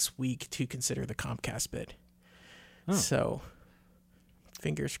meet next week to consider the Comcast bid. Oh. So,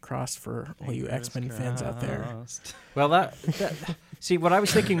 fingers crossed for all you X-Men fans out there. Well, that see, what I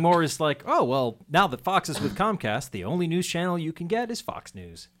was thinking more is like, oh well, now that Fox is with Comcast, the only news channel you can get is Fox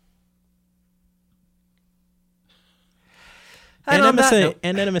News. And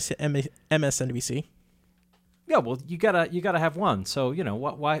MSNBC. Yeah, well, you gotta have one. So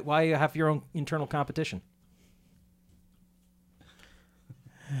why have your own internal competition?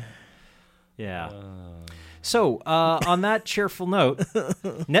 Yeah. So on that cheerful note,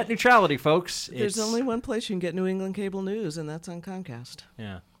 net neutrality, folks. There's only one place you can get New England cable news, and that's on Comcast.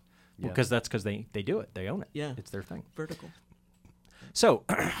 Yeah. Because they do it. They own it. Yeah. It's their thing. Vertical. So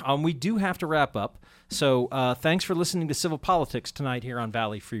we do have to wrap up. So thanks for listening to Civil Politics tonight here on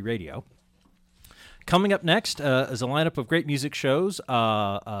Valley Free Radio. Coming up next is a lineup of great music shows.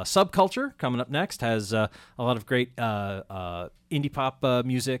 Subculture, coming up next, has a lot of great indie pop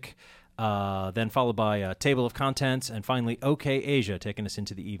music, then followed by Table of Contents, and finally OK Asia, taking us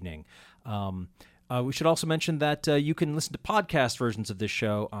into the evening. We should also mention that you can listen to podcast versions of this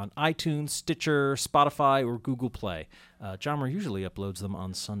show on iTunes, Stitcher, Spotify, or Google Play. Jommer usually uploads them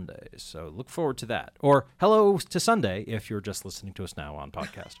on Sundays, so look forward to that. Or hello to Sunday if you're just listening to us now on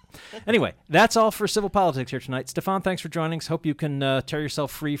podcast. Anyway, that's all for Civil Politics here tonight. Stefan, thanks for joining us. Hope you can tear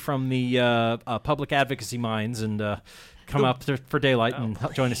yourself free from the public advocacy mines and come up for daylight and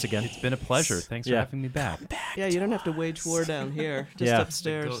join us again. It's been a pleasure. Thanks for having me back. Yeah, you don't have to wage war down here, just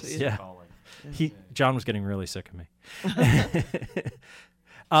upstairs. Yeah. John was getting really sick of me.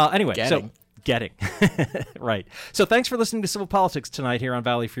 Anyway, getting. Right. So thanks for listening to Civil Politics tonight here on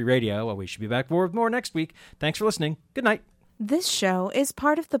Valley Free Radio. Well, we should be back with more next week. Thanks for listening. Good night. This show is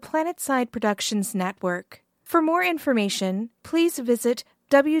part of the PlanetSide Productions Network. For more information, please visit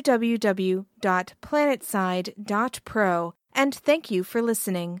www.planetside.pro, and thank you for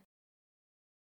listening.